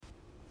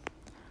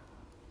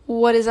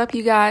What is up,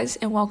 you guys,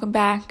 and welcome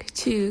back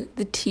to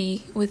the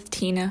Tea with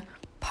Tina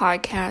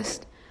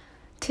podcast.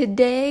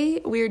 Today,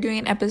 we are doing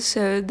an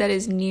episode that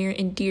is near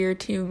and dear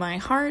to my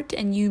heart,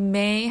 and you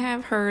may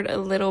have heard a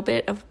little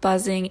bit of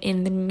buzzing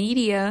in the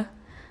media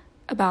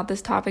about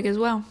this topic as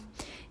well.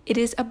 It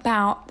is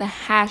about the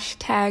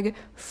hashtag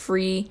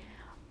Free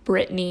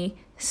Britney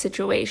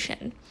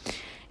situation.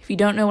 If you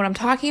don't know what I'm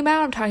talking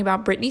about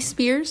Britney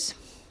Speers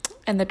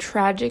and the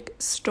tragic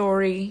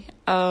story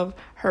of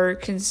her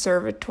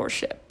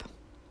conservatorship.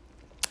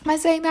 Am I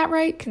saying that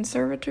right?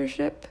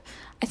 Conservatorship?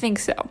 I think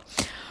so.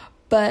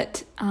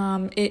 But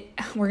we're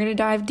going to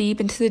dive deep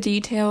into the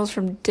details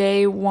from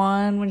day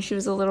one when she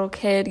was a little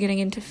kid getting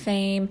into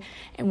fame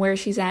and where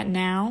she's at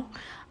now.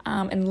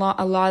 And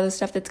a lot of the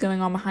stuff that's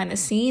going on behind the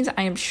scenes.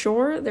 I am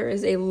sure there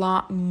is a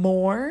lot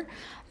more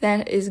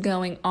that is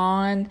going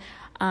on.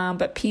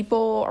 But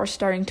people are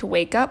starting to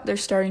wake up. They're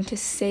starting to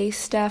say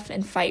stuff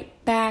and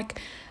fight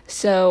back.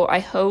 So I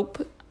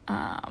hope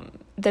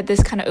that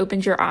this kind of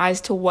opens your eyes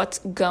to what's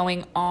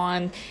going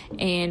on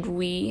and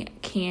we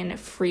can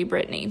free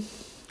Britney.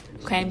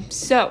 Okay,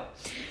 so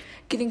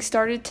getting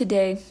started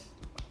today,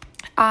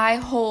 I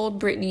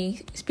hold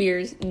Britney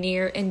Spears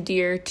near and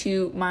dear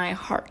to my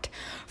heart.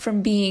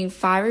 From being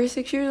 5 or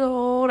 6 years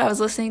old, I was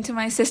listening to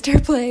my sister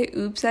play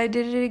Oops, I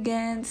Did It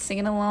Again,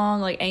 singing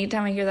along. Like,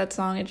 anytime I hear that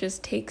song, it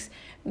just takes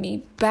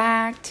me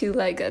back to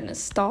like a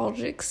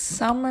nostalgic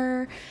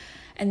summer.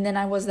 And then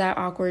I was that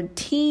awkward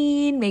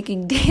teen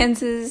making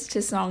dances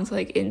to songs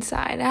like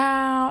Inside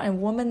Out and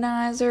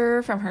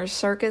Womanizer from her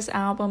Circus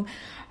album.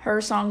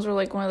 Her songs were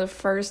like one of the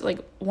first, like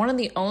one of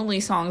the only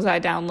songs I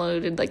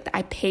downloaded, like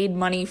I paid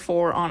money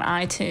for on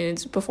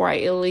iTunes before I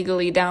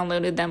illegally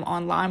downloaded them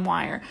on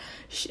LimeWire.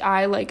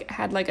 I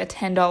had like a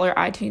 $10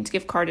 iTunes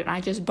gift card and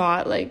I just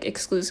bought like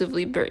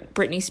exclusively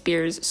Britney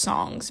Spears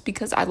songs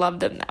because I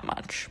love them that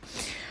much.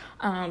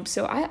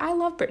 So I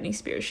love Britney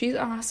Spears. She's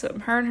awesome.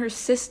 Her and her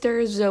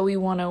sister, Zoe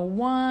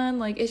 101,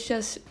 like it's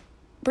just,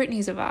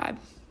 Britney's a vibe.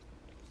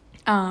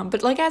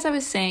 But like, as I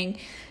was saying,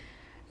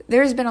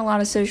 there's been a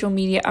lot of social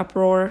media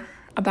uproar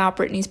about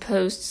Britney's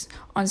posts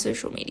on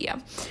social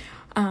media.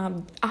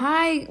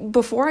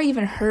 Before I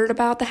even heard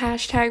about the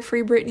hashtag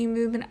Free Britney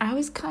movement, I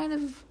was kind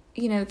of,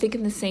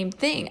 thinking the same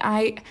thing.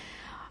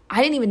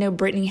 I didn't even know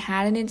Britney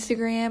had an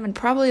Instagram, and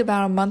probably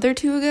about a month or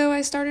two ago,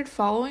 I started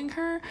following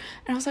her,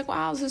 and I was like,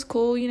 wow, this is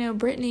cool,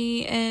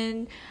 Britney,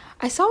 and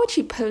I saw what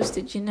she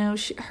posted,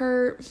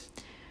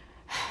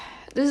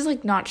 this is,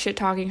 like, not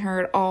shit-talking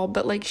her at all,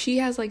 but, like, she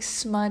has, like,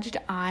 smudged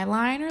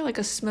eyeliner, like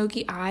a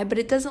smoky eye, but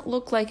it doesn't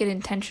look like an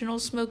intentional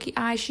smoky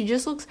eye. She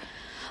just looks,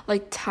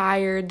 like,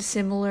 tired,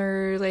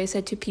 similar, like I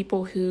said, to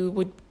people who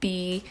would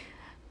be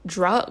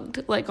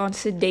drugged, like on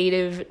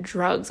sedative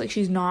drugs. Like,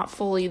 she's not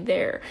fully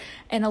there.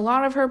 And a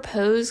lot of her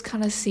posts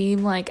kind of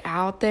seem like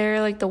out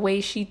there, like the way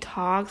she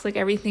talks, like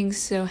everything's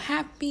so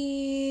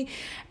happy,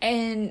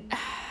 and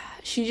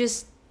she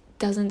just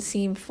doesn't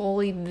seem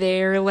fully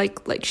there, like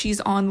she's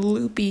on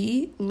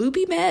loopy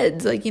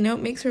meds, like, it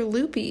makes her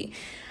loopy.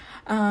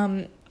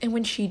 And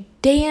when she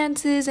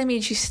dances, I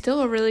mean, she's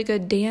still a really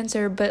good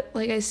dancer, but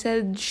like I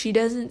said, she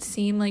doesn't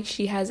seem like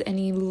she has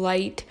any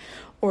light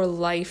or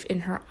life in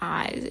her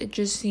eyes. It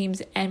just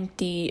seems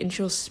empty, and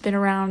she'll spin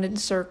around in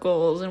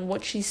circles, and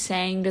what she's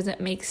saying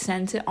doesn't make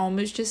sense. It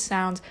almost just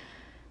sounds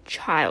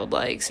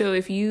childlike. So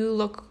if you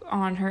look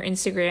on her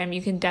Instagram,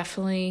 you can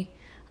definitely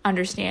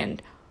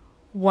understand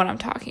what I'm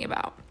talking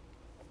about.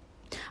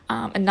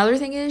 Another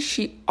thing is,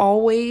 she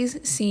always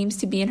seems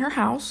to be in her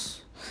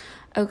house.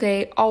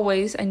 Okay,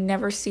 always. I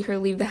never see her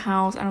leave the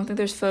house. I don't think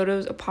there's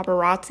photos of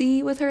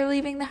paparazzi with her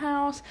leaving the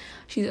house.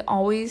 She's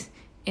always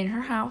in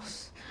her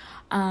house.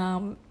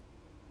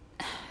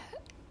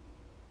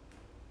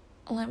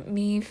 Let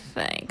me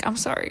think. I'm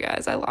sorry,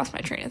 guys. I lost my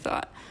train of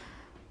thought.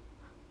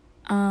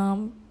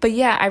 But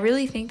yeah, I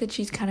really think that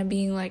she's kind of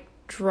being like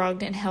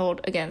drugged and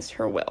held against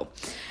her will.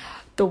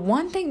 The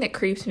one thing that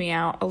creeps me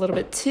out a little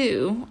bit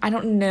too, I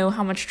don't know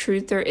how much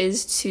truth there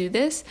is to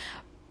this,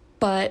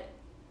 but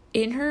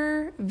in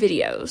her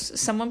videos,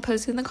 someone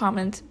posted in the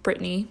comments,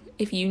 Britney,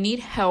 if you need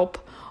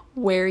help,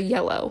 wear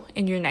yellow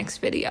in your next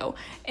video.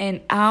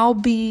 And I'll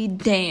be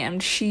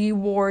damned, she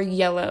wore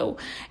yellow.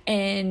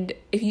 And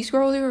if you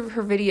scroll through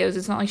her videos,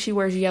 it's not like she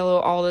wears yellow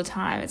all the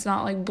time. It's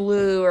not like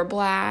blue or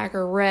black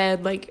or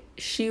red. Like,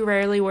 she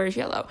rarely wears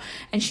yellow.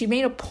 And she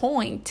made a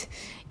point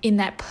in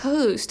that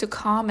post to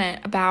comment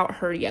about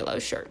her yellow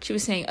shirt. She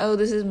was saying, oh,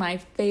 this is my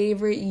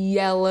favorite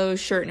yellow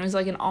shirt. And it was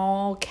like in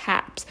all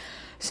caps.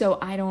 So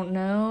I don't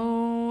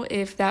know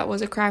if that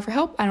was a cry for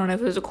help. I don't know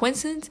if it was a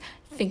coincidence.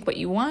 Think what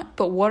you want,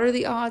 but what are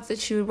the odds that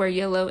she would wear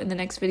yellow in the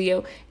next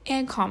video?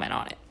 And comment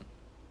on it.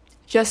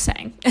 Just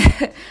saying.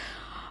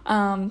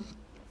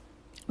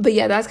 But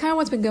yeah, that's kind of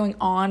what's been going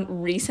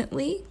on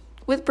recently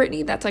with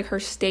Britney. That's like her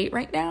state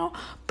right now.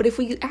 But if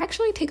we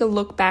actually take a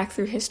look back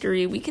through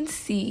history, we can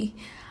see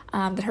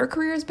that her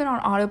career has been on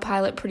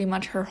autopilot pretty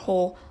much her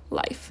whole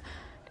life.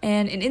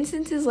 And in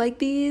instances like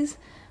these,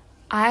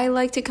 I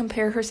like to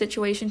compare her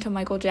situation to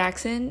Michael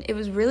Jackson. It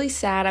was really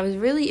sad. I was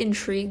really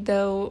intrigued,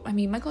 though. I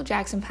mean, Michael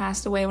Jackson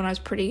passed away when I was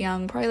pretty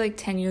young, probably like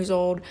 10 years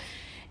old.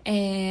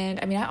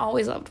 And I mean, I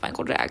always loved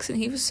Michael Jackson.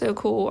 He was so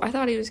cool. I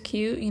thought he was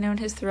cute, in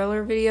his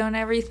Thriller video and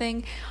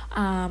everything.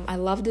 I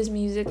loved his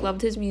music,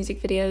 loved his music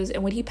videos.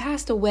 And when he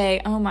passed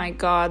away, oh my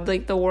God,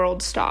 like the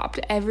world stopped.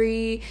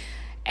 Every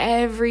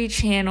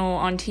channel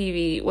on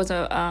TV was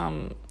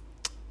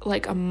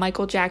a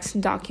Michael Jackson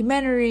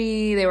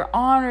documentary. They were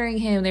honoring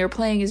him. They were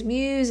playing his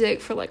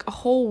music for like a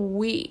whole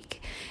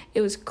week.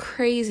 It was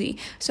crazy.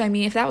 So, I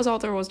mean, if that was all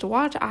there was to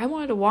watch, I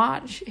wanted to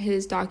watch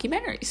his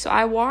documentaries. So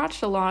I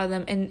watched a lot of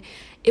them, and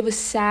it was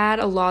sad,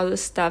 a lot of the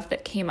stuff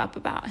that came up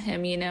about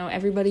him.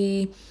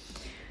 Everybody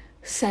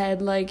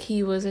said like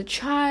he was a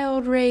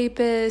child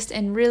rapist,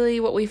 and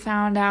really what we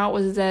found out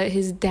was that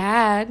his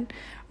dad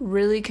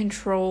really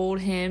controlled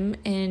him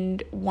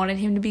and wanted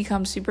him to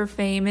become super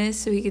famous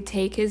so he could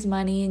take his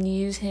money and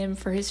use him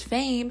for his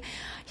fame.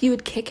 He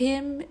would kick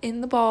him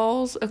in the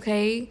balls,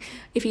 okay,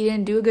 if he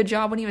didn't do a good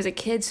job when he was a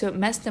kid, so it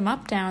messed him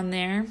up down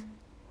there.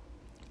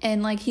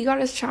 And like he got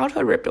his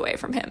childhood ripped away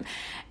from him.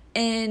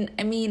 And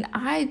I mean,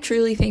 I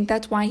truly think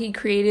that's why he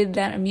created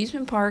that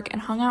amusement park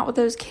and hung out with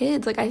those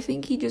kids. Like, I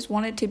think he just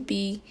wanted to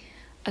be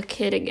a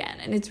kid again.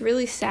 And it's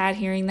really sad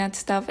hearing that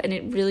stuff, and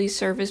it really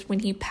surfaced when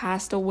he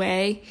passed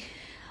away.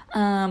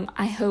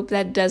 I hope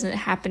that doesn't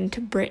happen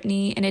to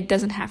Britney, and it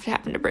doesn't have to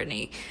happen to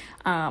Britney.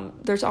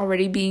 There's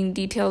already being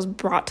details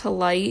brought to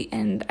light,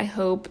 and I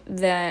hope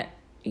that,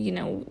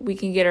 we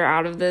can get her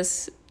out of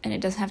this, and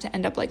it doesn't have to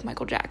end up like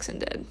Michael Jackson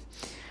did.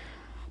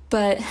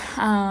 But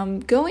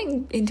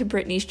going into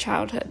Britney's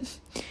childhood,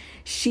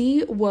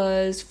 she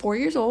was 4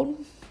 years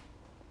old,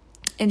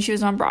 and she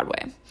was on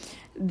Broadway.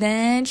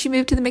 Then she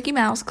moved to the Mickey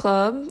Mouse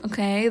Club,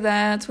 okay?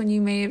 That's when you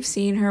may have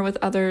seen her with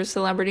other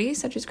celebrities,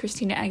 such as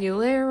Christina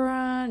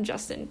Aguilera,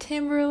 Justin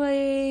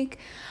Timberlake.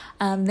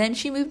 Then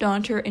she moved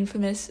on to her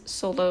infamous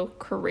solo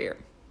career.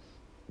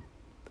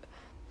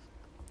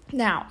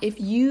 Now, if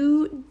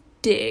you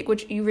dig,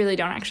 which you really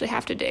don't actually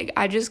have to dig,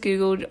 I just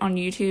Googled on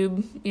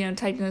YouTube,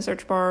 typed in the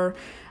search bar,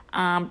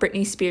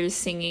 Britney Spears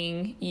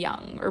singing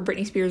young, or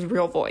Britney Spears'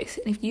 real voice.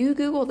 And if you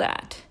Google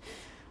that,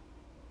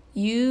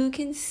 you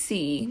can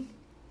see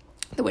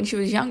that when she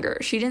was younger,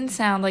 she didn't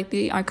sound like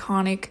the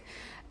iconic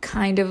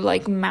kind of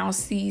like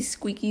mousy,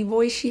 squeaky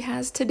voice she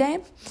has today.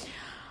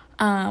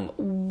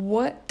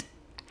 What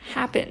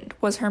happened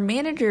was her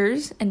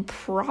managers and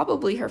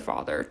probably her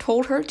father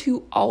told her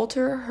to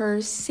alter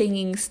her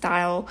singing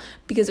style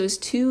because it was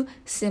too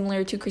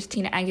similar to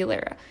Christina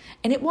Aguilera.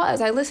 And it was.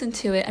 I listened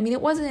to it. I mean,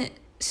 it wasn't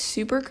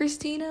super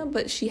Christina,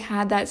 but she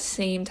had that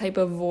same type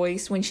of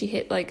voice when she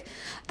hit like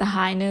the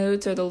high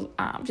notes or the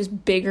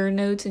just bigger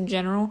notes in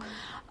general.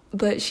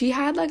 But she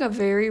had like a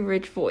very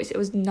rich voice. It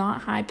was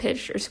not high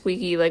pitched or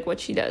squeaky like what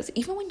she does.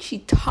 Even when she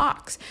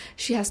talks,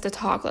 she has to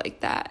talk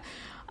like that.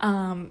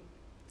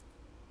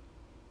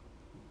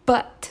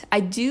 But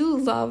I do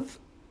love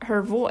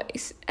her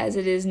voice as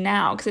it is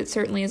now, because it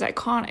certainly is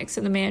iconic.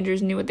 So the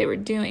managers knew what they were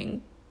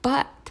doing.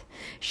 But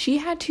she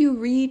had to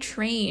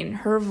retrain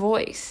her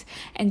voice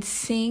and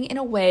sing in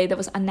a way that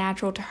was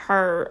unnatural to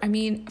her. I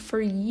mean, for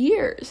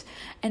years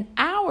and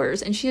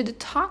hours, and she had to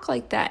talk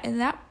like that. And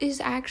that is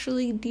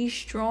actually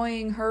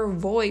destroying her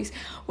voice,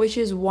 which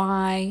is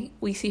why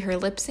we see her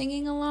lip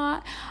singing a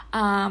lot.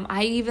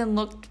 I even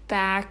looked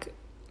back.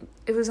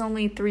 It was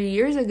only 3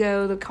 years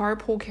ago, the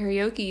carpool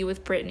karaoke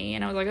with Britney.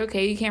 And I was like,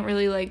 okay, you can't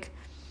really like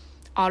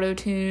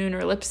auto-tune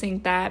or lip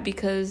sync that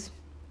because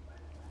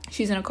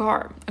she's in a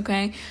car,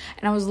 okay?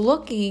 And I was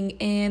looking,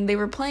 and they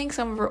were playing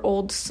some of her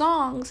old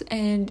songs,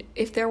 and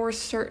if there were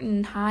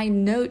certain high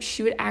notes,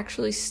 she would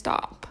actually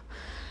stop.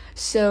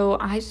 So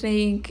I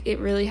think it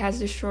really has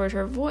destroyed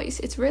her voice.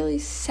 It's really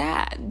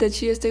sad that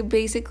she has to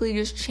basically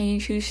just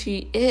change who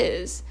she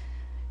is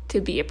to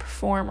be a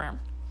performer.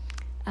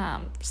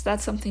 So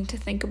that's something to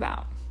think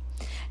about.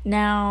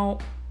 Now,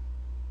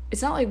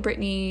 it's not like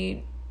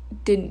Britney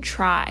didn't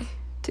try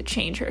to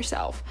change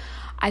herself.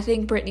 I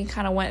think Britney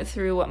kind of went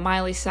through what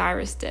Miley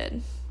Cyrus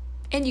did.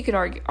 And you could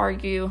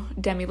argue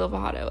Demi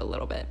Lovato a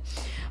little bit.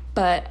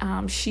 But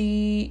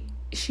she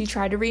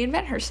tried to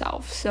reinvent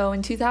herself. So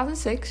in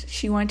 2006,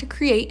 she wanted to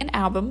create an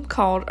album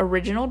called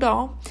Original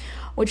Doll,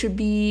 which would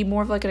be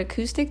more of like an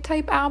acoustic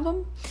type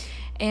album.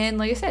 And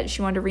like I said,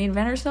 she wanted to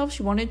reinvent herself.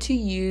 She wanted to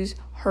use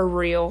her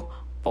real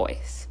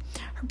voice.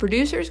 Her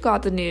producers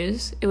got the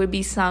news it would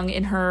be sung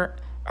in her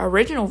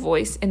original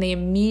voice, and they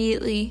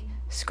immediately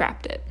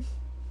scrapped it.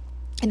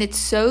 And it's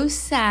so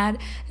sad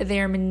that they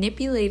are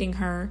manipulating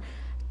her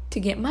to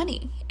get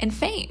money and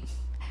fame.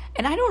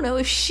 And I don't know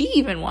if she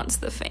even wants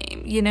the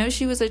fame.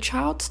 She was a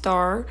child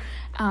star.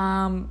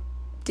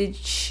 Did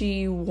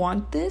she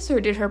want this,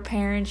 or did her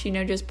parents,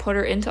 just put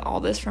her into all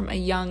this from a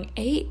young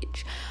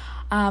age?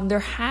 There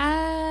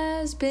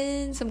has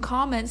been some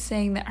comments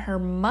saying that her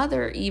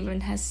mother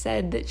even has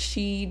said that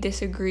she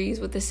disagrees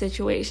with the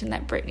situation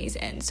that Britney's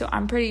in. So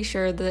I'm pretty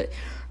sure that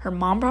her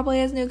mom probably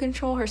has no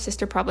control. Her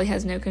sister probably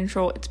has no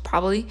control. It's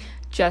probably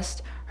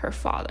just her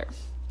father.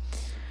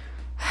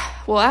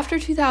 Well, after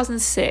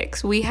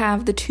 2006, we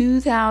have the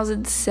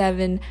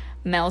 2007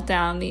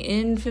 meltdown, the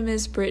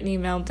infamous Britney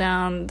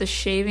meltdown, the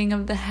shaving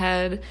of the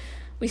head.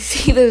 We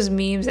see those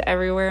memes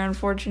everywhere,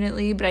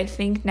 unfortunately, but I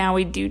think now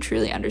we do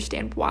truly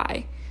understand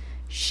why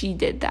she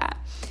did that.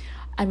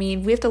 I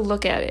mean, we have to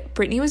look at it.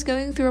 Britney was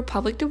going through a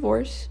public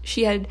divorce.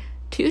 She had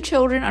 2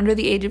 children under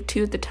the age of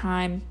 2 at the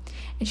time,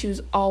 and she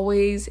was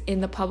always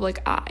in the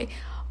public eye.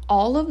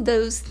 All of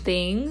those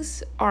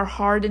things are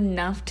hard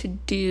enough to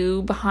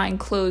do behind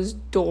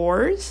closed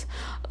doors,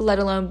 let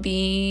alone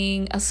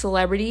being a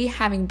celebrity,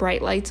 having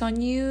bright lights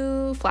on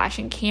you,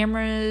 flashing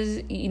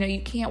cameras. You know,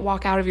 you can't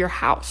walk out of your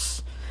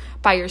house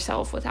by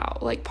yourself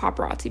without like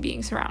paparazzi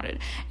being surrounded.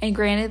 And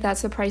granted,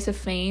 that's the price of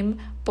fame,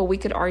 but we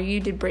could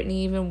argue, did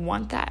Britney even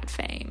want that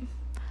fame?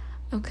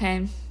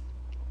 Okay.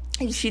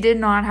 She did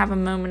not have a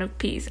moment of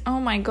peace.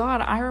 Oh my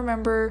God, I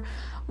remember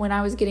when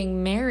I was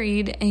getting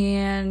married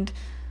and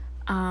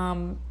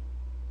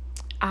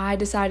I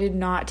decided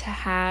not to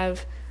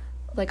have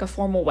like a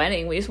formal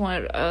wedding. We just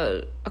wanted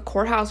a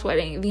courthouse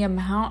wedding. The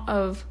amount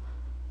of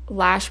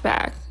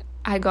lashback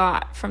I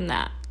got from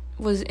that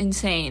was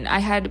insane. I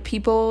had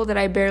people that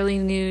I barely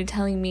knew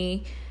telling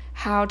me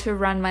how to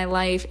run my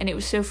life, and it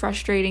was so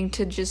frustrating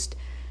to just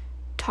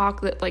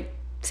talk that, like,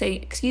 say,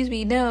 excuse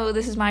me, no,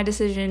 this is my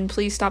decision,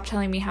 please stop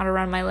telling me how to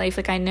run my life,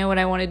 like I know what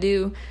I want to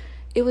do.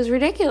 It was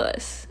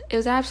ridiculous. It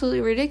was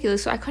absolutely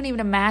ridiculous. So I couldn't even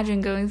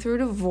imagine going through a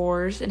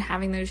divorce and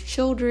having those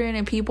children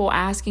and people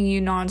asking you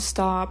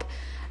nonstop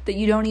that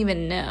you don't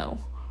even know,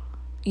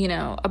 you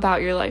know,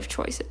 about your life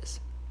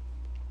choices.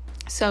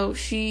 So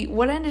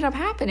what ended up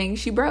happening,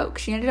 she broke.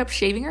 She ended up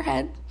shaving her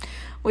head,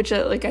 which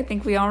I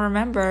think we all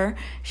remember.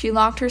 She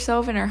locked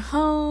herself in her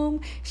home.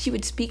 She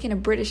would speak in a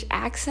British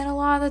accent a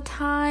lot of the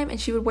time, and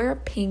she would wear a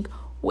pink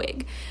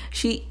wig.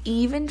 She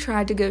even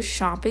tried to go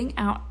shopping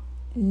out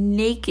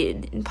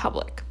naked in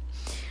public.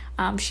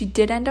 She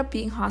did end up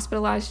being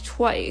hospitalized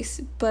twice,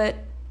 but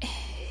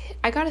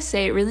I gotta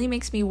say, it really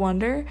makes me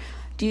wonder,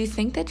 do you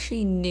think that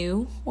she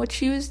knew what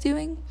she was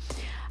doing?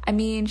 I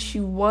mean, she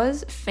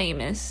was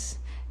famous,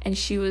 and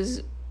she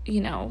was, you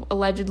know,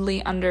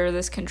 allegedly under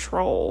this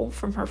control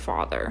from her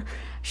father.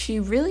 She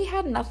really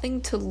had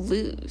nothing to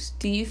lose.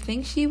 Do you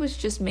think she was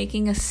just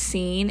making a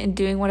scene and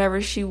doing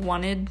whatever she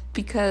wanted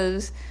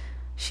because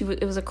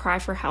it was a cry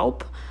for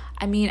help?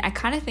 I mean, I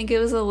kind of think it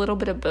was a little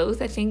bit of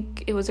both. I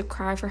think it was a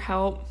cry for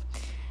help,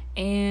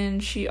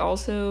 and she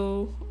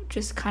also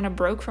just kind of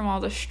broke from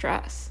all the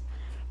stress.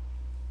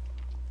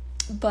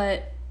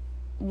 But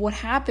what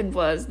happened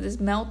was this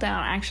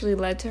meltdown actually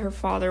led to her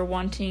father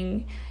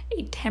wanting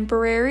a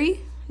temporary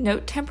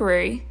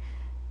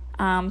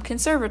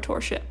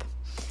conservatorship,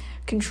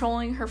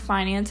 controlling her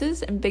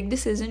finances and big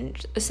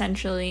decisions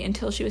essentially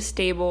until she was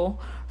stable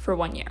for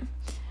 1 year.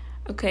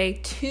 Okay,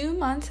 2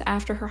 months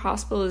after her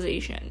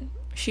hospitalization,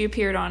 she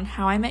appeared on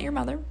How I Met Your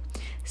Mother.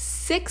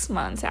 6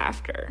 months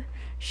after,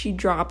 she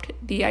dropped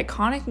the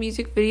iconic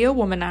music video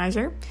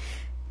Womanizer.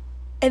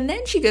 And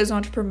then she goes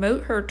on to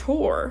promote her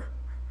tour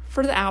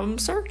for the album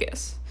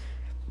Circus.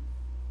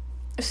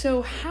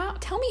 So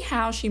tell me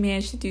how she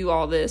managed to do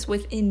all this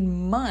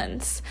within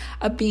months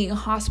of being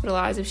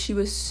hospitalized if she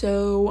was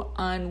so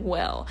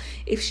unwell.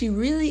 If she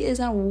really is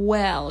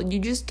unwell, you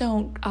just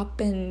don't up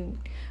and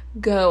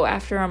go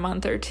after a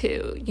month or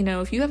two. You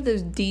know, if you have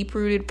those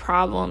deep-rooted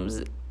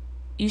problems,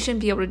 you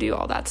shouldn't be able to do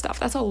all that stuff.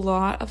 That's a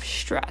lot of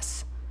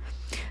stress.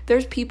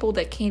 There's people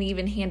that can't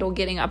even handle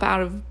getting up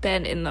out of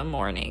bed in the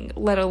morning,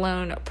 let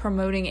alone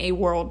promoting a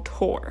world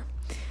tour.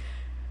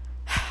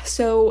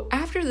 So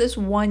after this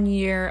 1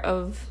 year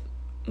of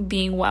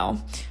being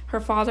well, her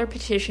father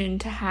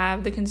petitioned to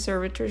have the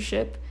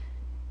conservatorship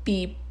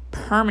be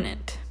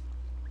permanent.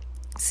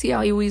 See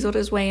how he weaseled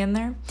his way in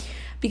there?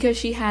 Because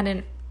she had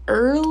an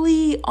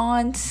early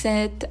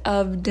onset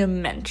of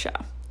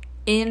dementia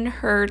in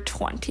her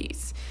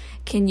 20s.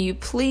 Can you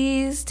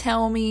please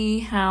tell me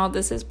how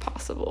this is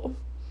possible?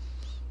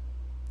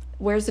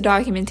 Where's the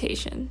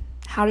documentation?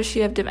 How does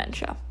she have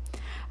dementia?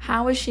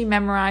 How is she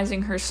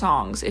memorizing her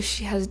songs if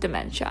she has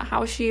dementia?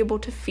 How is she able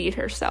to feed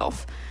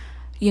herself?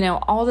 You know,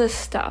 all this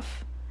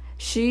stuff.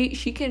 She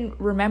can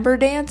remember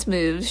dance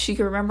moves. She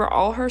can remember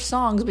all her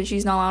songs, but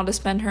she's not allowed to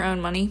spend her own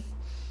money.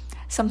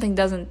 Something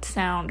doesn't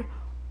sound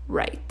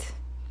right.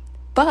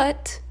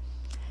 But,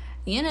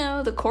 you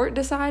know, the court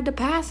decided to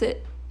pass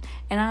it.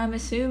 And I'm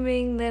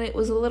assuming that it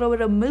was a little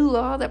bit of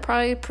moolah that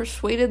probably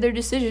persuaded their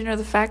decision, or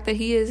the fact that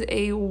he is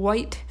a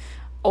white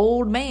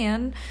old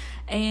man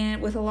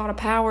and with a lot of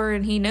power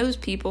and he knows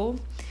people.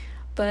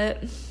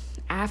 But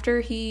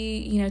after he,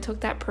 you know,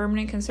 took that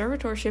permanent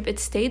conservatorship, it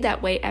stayed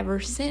that way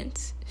ever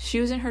since. She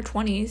was in her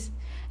 20s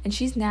and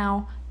she's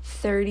now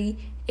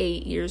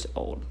 38 years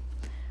old.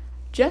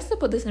 Just to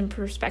put this in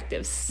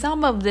perspective,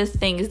 some of the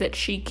things that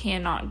she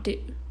cannot do,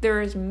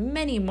 there is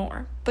many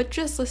more, but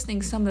just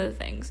listing some of the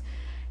things.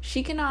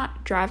 She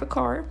cannot drive a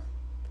car.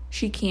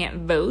 She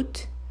can't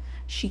vote.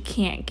 She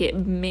can't get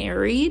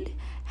married,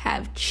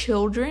 have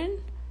children,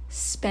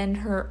 spend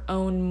her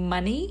own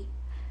money,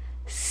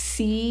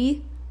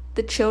 see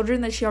the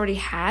children that she already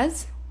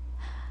has.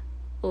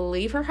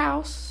 leave her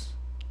house.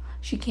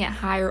 She can't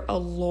hire a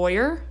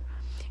lawyer,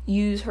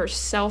 use her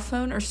cell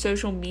phone or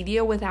social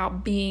media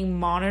without being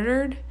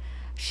monitored.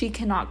 She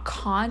cannot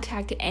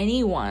contact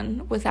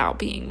anyone without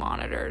being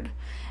monitored.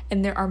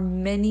 And there are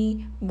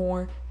many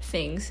more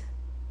things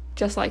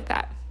just like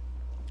that.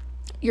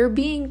 You're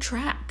being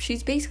trapped.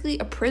 She's basically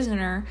a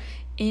prisoner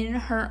in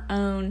her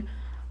own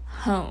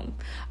home.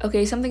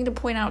 Okay, something to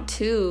point out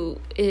too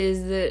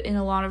is that in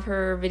a lot of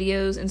her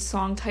videos and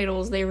song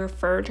titles, they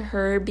refer to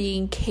her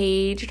being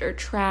caged or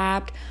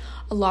trapped.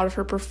 A lot of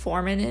her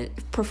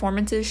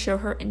performances show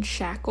her in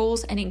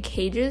shackles and in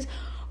cages,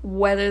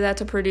 whether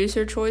that's a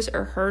producer choice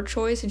or her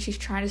choice, and she's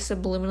trying to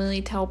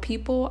subliminally tell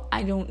people,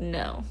 I don't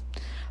know.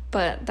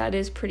 But that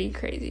is pretty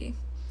crazy.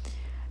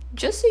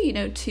 Just so you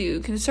know too,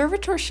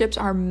 conservatorships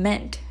are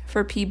meant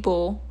for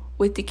people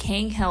with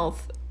decaying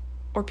health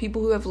or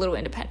people who have little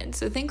independence.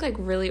 So think like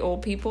really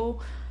old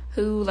people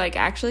who like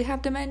actually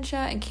have dementia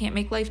and can't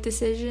make life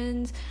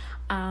decisions,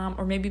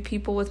 or maybe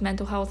people with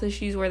mental health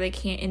issues where they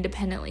can't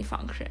independently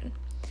function.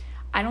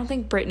 I don't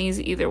think Britney's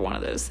either one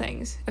of those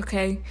things,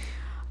 okay?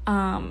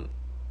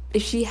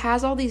 If she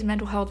has all these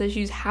mental health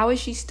issues, how is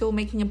she still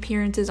making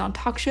appearances on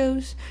talk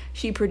shows?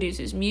 She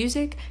produces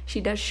music, she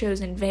does shows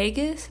in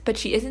Vegas, but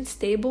she isn't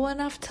stable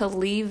enough to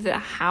leave the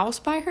house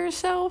by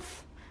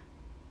herself?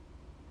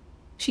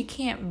 She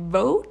can't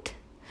vote?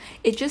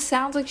 It just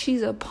sounds like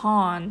she's a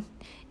pawn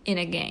in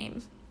a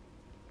game.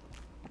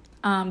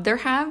 There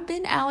have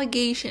been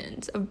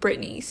allegations of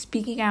Britney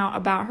speaking out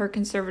about her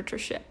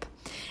conservatorship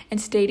and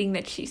stating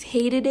that she's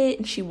hated it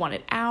and she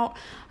wanted out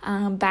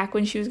back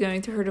when she was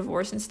going through her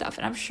divorce and stuff.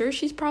 And I'm sure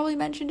she's probably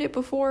mentioned it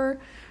before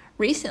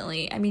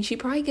recently. I mean, she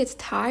probably gets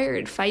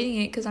tired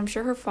fighting it because I'm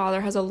sure her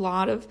father has a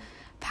lot of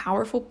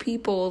powerful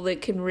people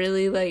that can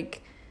really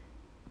like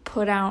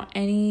put out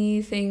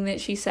anything that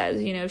she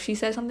says. You know, if she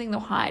says something, they'll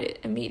hide it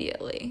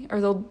immediately,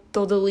 or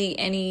they'll delete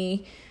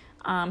any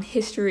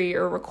history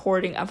or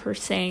recording of her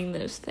saying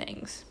those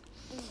things.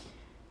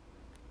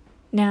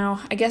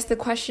 Now, I guess the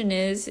question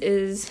is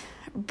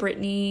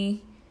Britney,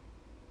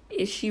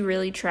 is she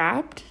really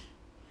trapped?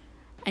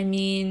 I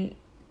mean,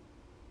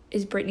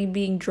 is Britney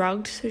being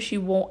drugged so she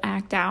won't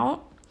act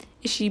out?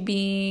 Is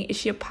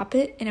she a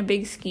puppet in a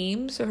big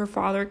scheme so her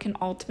father can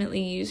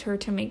ultimately use her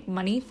to make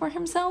money for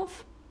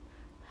himself?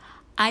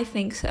 I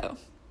think so.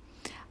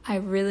 I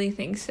really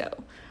think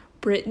so.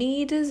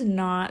 Britney does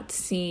not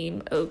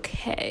seem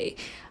okay.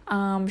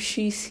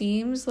 She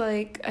seems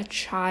like a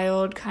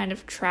child kind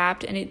of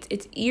trapped, and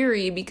it's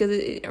eerie because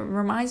it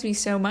reminds me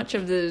so much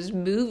of those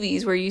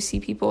movies where you see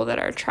people that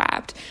are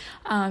trapped.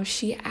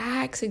 She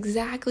acts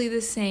exactly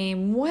the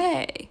same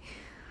way.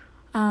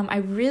 I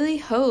really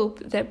hope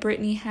that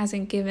Britney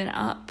hasn't given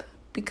up,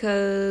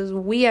 because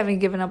we haven't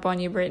given up on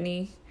you,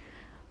 Britney.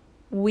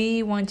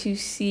 We want to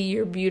see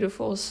your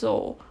beautiful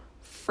soul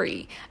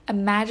free.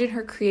 Imagine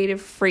her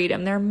creative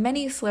freedom. There are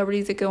many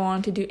celebrities that go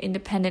on to do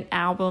independent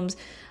albums,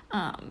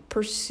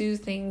 pursue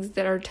things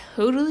that are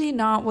totally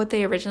not what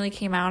they originally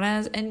came out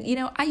as. And, you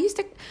know, I used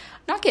to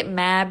not get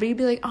mad, but you'd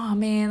be like, oh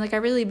man, like I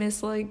really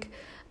miss like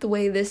the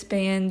way this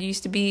band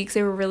used to be because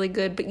they were really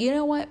good. But you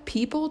know what?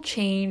 People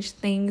change,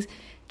 things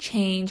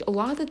change. A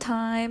lot of the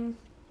time,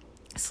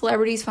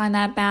 celebrities find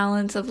that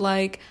balance of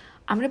like,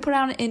 I'm going to put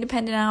out an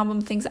independent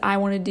album, things I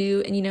want to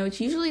do. And, you know, it's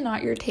usually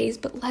not your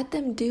taste, but let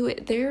them do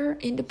it. They're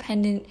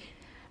independent.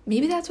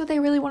 Maybe that's what they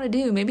really want to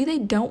do. Maybe they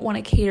don't want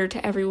to cater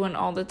to everyone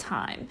all the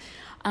time.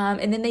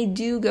 And then they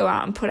do go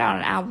out and put out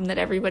an album that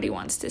everybody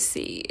wants to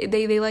see.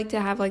 They like to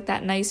have like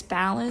that nice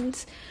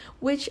balance,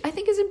 which I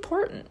think is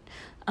important.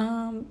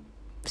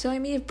 So, I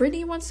mean, if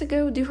Britney wants to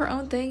go do her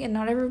own thing and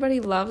not everybody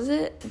loves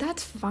it,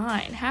 that's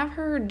fine. Have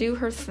her do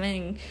her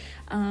thing,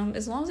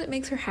 as long as it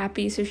makes her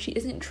happy so she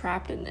isn't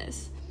trapped in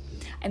this.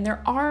 And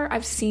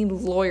I've seen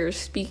lawyers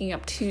speaking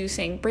up too,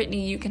 saying,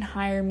 Britney, you can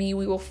hire me.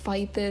 We will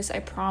fight this. I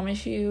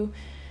promise you.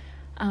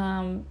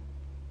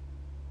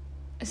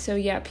 So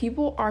yeah,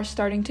 people are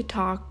starting to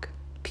talk.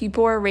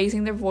 People are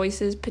raising their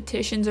voices.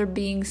 Petitions are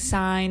being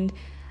signed.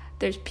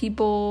 There's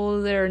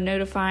people that are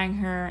notifying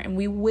her. And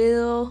we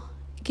will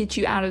get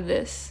you out of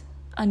this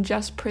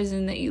unjust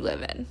prison that you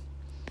live in.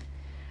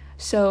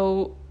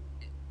 So,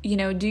 you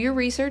know, do your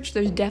research.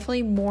 There's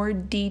definitely more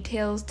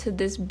details to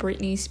this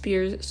Britney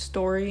Spears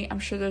story. I'm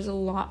sure there's a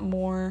lot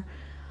more.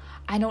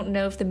 I don't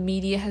know if the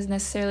media has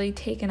necessarily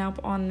taken up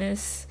on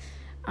this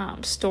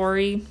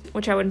story,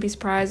 which I wouldn't be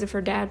surprised if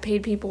her dad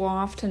paid people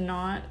off to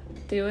not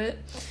do it.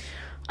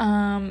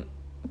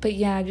 But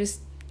yeah,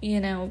 just, you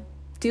know,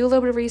 do a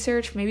little bit of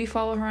research, maybe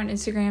follow her on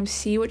Instagram,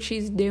 see what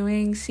she's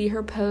doing, see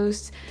her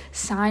posts,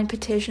 sign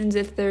petitions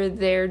if they're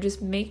there,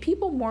 just make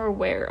people more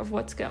aware of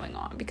what's going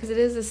on, because it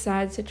is a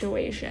sad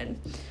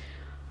situation.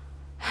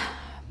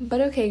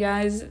 But okay,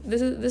 guys,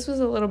 this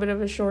was a little bit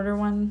of a shorter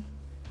one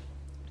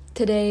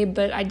today,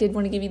 but I did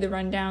want to give you the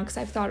rundown because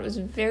I thought it was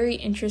very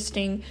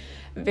interesting,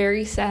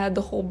 very sad,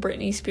 the whole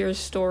Britney Spears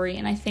story,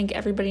 and I think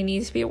everybody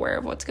needs to be aware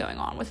of what's going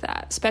on with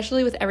that,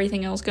 especially with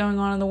everything else going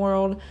on in the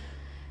world.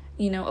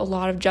 You know, a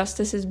lot of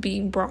justice is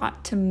being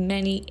brought to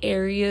many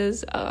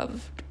areas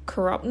of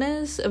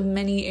corruptness, of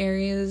many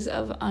areas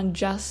of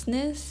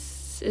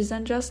unjustness. Is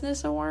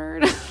unjustness a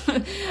word?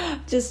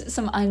 Just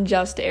some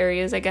unjust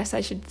areas, I guess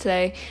I should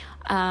say.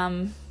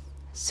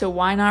 So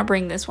why not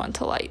bring this one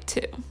to light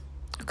too?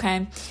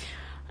 Okay.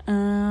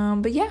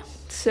 But yeah,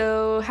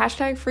 so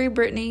hashtag free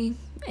Britney,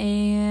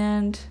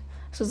 and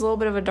this was a little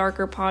bit of a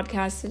darker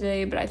podcast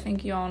today, but I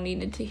think you all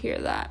needed to hear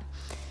that.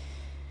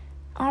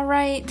 All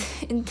right,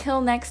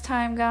 until next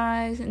time,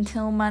 guys,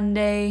 until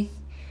Monday,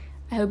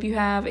 I hope you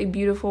have a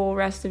beautiful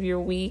rest of your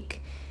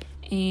week,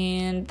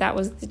 and that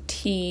was the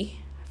tea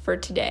for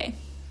today.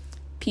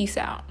 Peace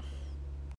out.